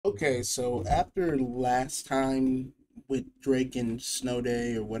Okay, so after last time with Drake and Snow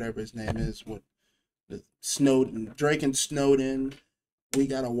Day or whatever his name is, with the Snowden, Drake and Snowden, we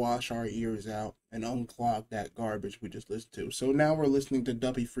gotta wash our ears out and unclog that garbage we just listened to. So now we're listening to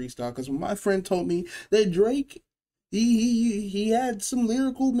Duppy Freestyle because my friend told me that Drake, he had some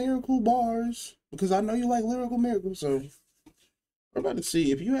lyrical miracle bars because I know you like lyrical miracles. So we're about to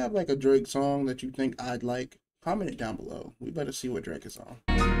see if you have like a Drake song that you think I'd like. Comment it down below. We better see what Drake is on.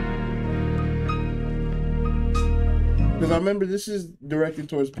 Because I remember this is directed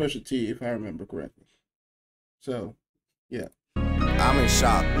towards Pusha T, if I remember correctly. So, yeah. I'm in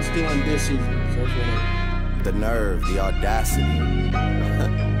shock. He's still in this season, so it's whatever. The nerve, the audacity.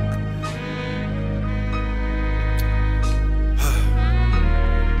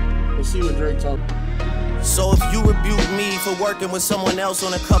 Let's see what Drake talks about. So if you rebuke me for working with someone else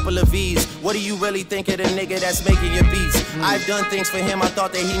on a couple of V's, what do you really think of the nigga that's making your beats? I've done things for him I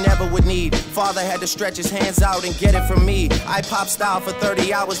thought that he never would need. Father had to stretch his hands out and get it from me. I pop style for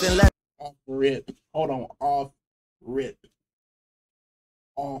 30 hours, then left. Off rip. Hold on. Off rip.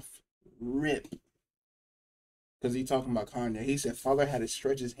 Off rip. Because he talking about Kanye. He said Father had to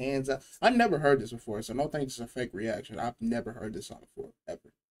stretch his hands out. I never heard this before, so don't think it's a fake reaction. I've never heard this song before,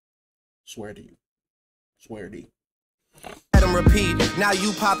 ever. Swear to you. Swear to you. Let him repeat. Now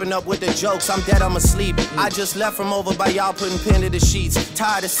you popping up with the jokes. I'm dead, I'm asleep. I just left from over by y'all putting pen to the sheets.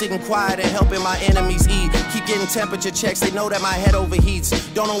 Tired of sitting quiet and helping my enemies eat. Keep getting temperature checks, they know that my head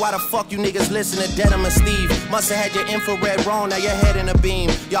overheats. Don't know why the fuck you niggas listen to Denim and Steve. Must have had your infrared wrong, now your head in a beam.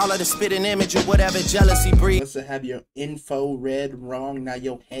 Y'all are the spitting image of whatever jealousy breeds. Must have your info red wrong, now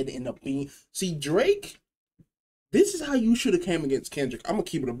your head in a beam. See, Drake, this is how you should have came against Kendrick. I'm gonna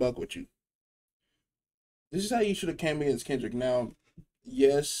keep it a buck with you. This is how you should have came against Kendrick. Now,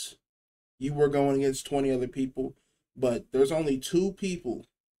 yes, you were going against 20 other people, but there's only 2 people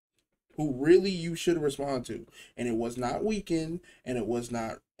who really you should respond to. And it was not Weeknd, and it was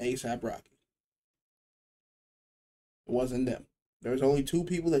not A$AP Rocky. It wasn't them. There's only 2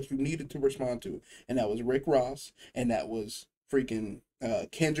 people that you needed to respond to, and that was Rick Ross, and that was freaking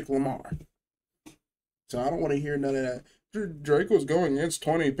Kendrick Lamar. So I don't want to hear none of that. Drake was going against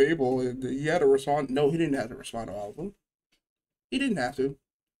 20 people, and he had to respond. No, he didn't have to respond to all of them. He didn't have to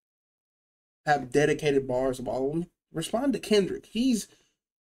have dedicated bars of all of them. Respond to Kendrick.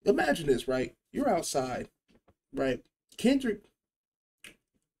 Imagine this, right? You're outside, right? Kendrick,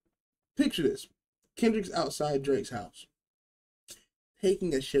 picture this. Kendrick's outside Drake's house,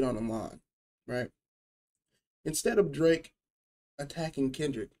 taking a shit on the lawn, right? Instead of Drake attacking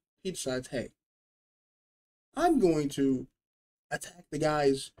Kendrick, he decides, hey, I'm going to attack the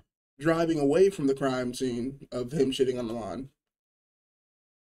guys driving away from the crime scene of him shitting on the lawn.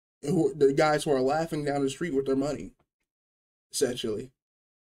 The guys who are laughing down the street with their money, essentially.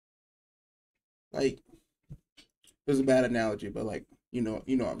 Like, it was a bad analogy, but like, you know what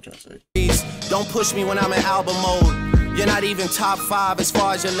I'm trying to say. Don't push me when I'm in album mode. You're not even top 5 as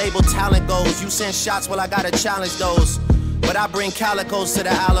far as your label talent goes. You send shots, well I gotta challenge those. But I bring calicos to the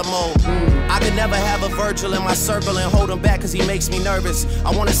Alamo. I could never have a Virgil in my circle and hold him back cause he makes me nervous.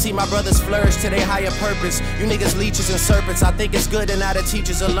 I wanna see my brothers flourish to their higher purpose. You niggas leeches and serpents, I think it's good and now the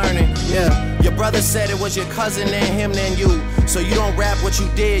teachers are learning. Yeah, your brother said it was your cousin and him and you. So you don't rap what you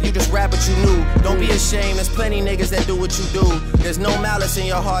did, you just rap what you knew. Don't be ashamed, there's plenty niggas that do what you do. There's no malice in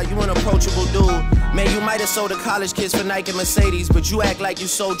your heart, you an approachable dude. Man, you might have sold to college kids for Nike Mercedes, but you act like you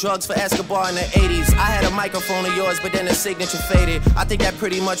sold drugs for Escobar in the 80s. I had a microphone of yours, but then the signature faded. I think that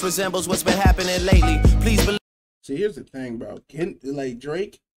pretty much resembles what's been happening lately. Please believe. See, here's the thing, bro. Like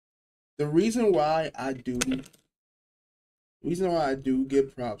Drake, the reason why I do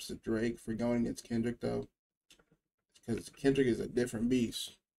give props to Drake for going against Kendrick though, because Kendrick is a different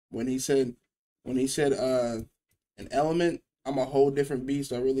beast. When he said an element, I'm a whole different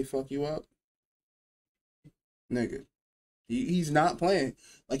beast, I really fuck you up. Nigga. He's not playing.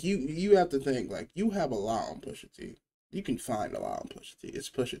 Like you have to think, like, you have a lot on Pusha T. You can find a lot on Pusha T. It's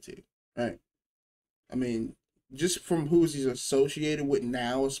Pusha T, right? I mean, just from who he's associated with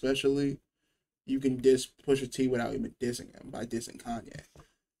now, especially, you can diss Pusha T without even dissing him by dissing Kanye.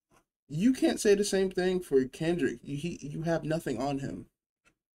 You can't say the same thing for Kendrick. You have nothing on him.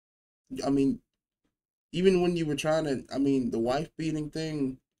 I mean, even when you were trying to, I mean, the wife beating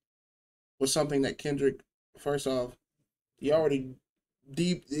thing was something that Kendrick, first off,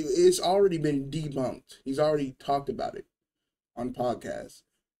 it's already been debunked. He's already talked about it on podcasts,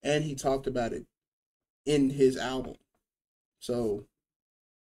 and he talked about it in his album. So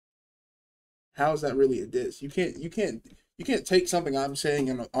how is that really a diss? You can't take something I'm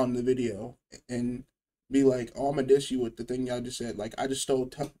saying on the video and be like, oh, I'm gonna diss you with the thing y'all just said. Like, I just stole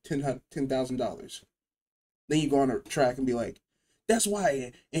 $10,000. Then you go on a track and be like, that's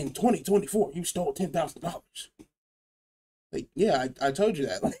why in 2024 you stole $10,000. Like, yeah, I told you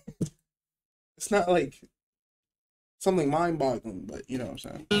that. Like, it's not like something mind-boggling, but you know what I'm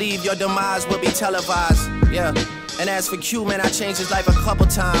saying. Believe your demise will be televised, yeah. And as for Q, man, I changed his life a couple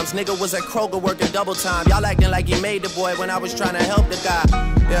times. Nigga was at Kroger working double time. Y'all acting like he made the boy when I was trying to help the guy,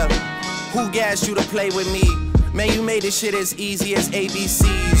 yeah. Who gassed you to play with me? Man, you made this shit as easy as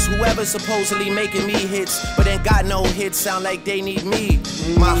ABCs. Whoever supposedly making me hits, but ain't got no hits, sound like they need me.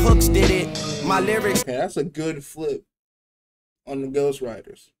 My hooks did it, my lyrics. Okay, that's a good flip on the Ghost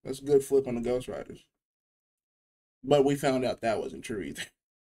Riders. That's a good flip on the Ghost Riders. But we found out that wasn't true either.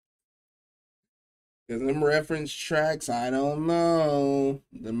 Because them reference tracks, I don't know.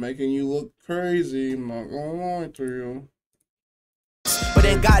 They're making you look crazy. I'm not gonna lie to you. But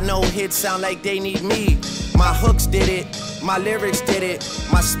ain't got no hits, sound like they need me. My hooks did it, my lyrics did it,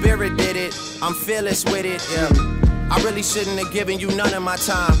 my spirit did it. I'm fearless with it, yeah. I really shouldn't have given you none of my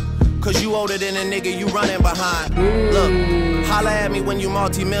time. Cause you older than a nigga you running behind. Look, holla at me when you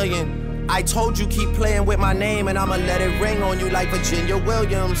multi-million. I told you keep playing with my name and I'ma let it ring on you like Virginia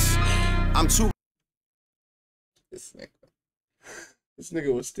Williams. I'm too. This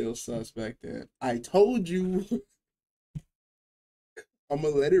nigga was still sus back then. I told you. I'm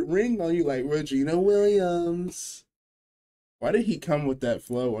gonna let it ring on you like Regina Williams. Why did he come with that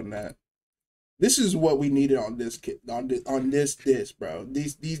flow on that? This is what we needed on this this disc, bro.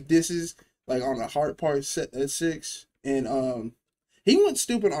 These disses like on the Heart Part 6, and he went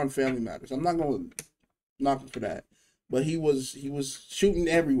stupid on Family Matters. I'm not gonna knock him for that, but he was shooting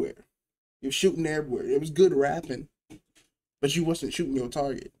everywhere. He was shooting everywhere. It was good rapping, but you wasn't shooting your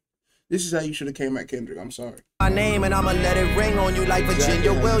target. This is how you should have came at Kendrick. I'm sorry. My name and I'ma let it ring on you like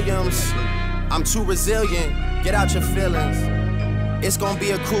Virginia Williams. I'm too resilient. Get out your feelings. It's gonna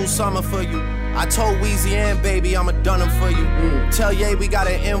be a cool summer for you. I told Weezy and Baby I'ma done them for you. Tell Ye we got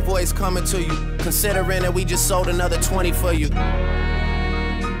an invoice coming to you. Considering that we just sold another 20 for you. To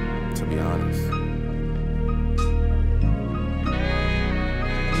be honest.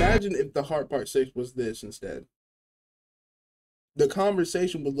 Imagine if the Heart Part 6 was this instead. The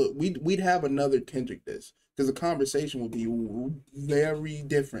conversation would look, we'd have another Kendrick disc, because the conversation would be very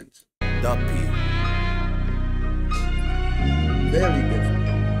different. Duppy. Very different.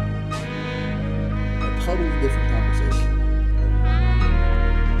 A totally different conversation.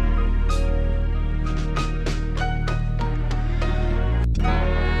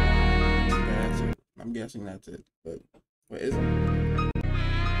 Okay, that's it. I'm guessing that's it. But wait, is it?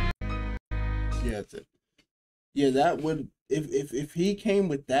 Yeah, that's it. Yeah, that would, if he came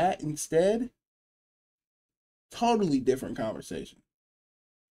with that instead, totally different conversation.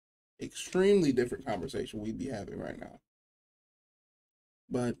 Extremely different conversation we'd be having right now.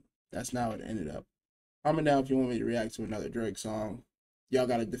 But that's not how it ended up. Comment down if you want me to react to another Drake song. Y'all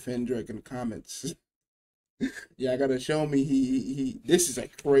gotta defend Drake in the comments. Y'all gotta show me he this is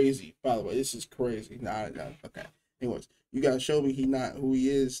like crazy, by the way. This is crazy. Nah, okay. Anyways, you gotta show me he not who he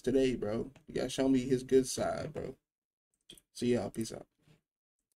is today, bro. You gotta show me his good side, bro. See y'all. Peace out.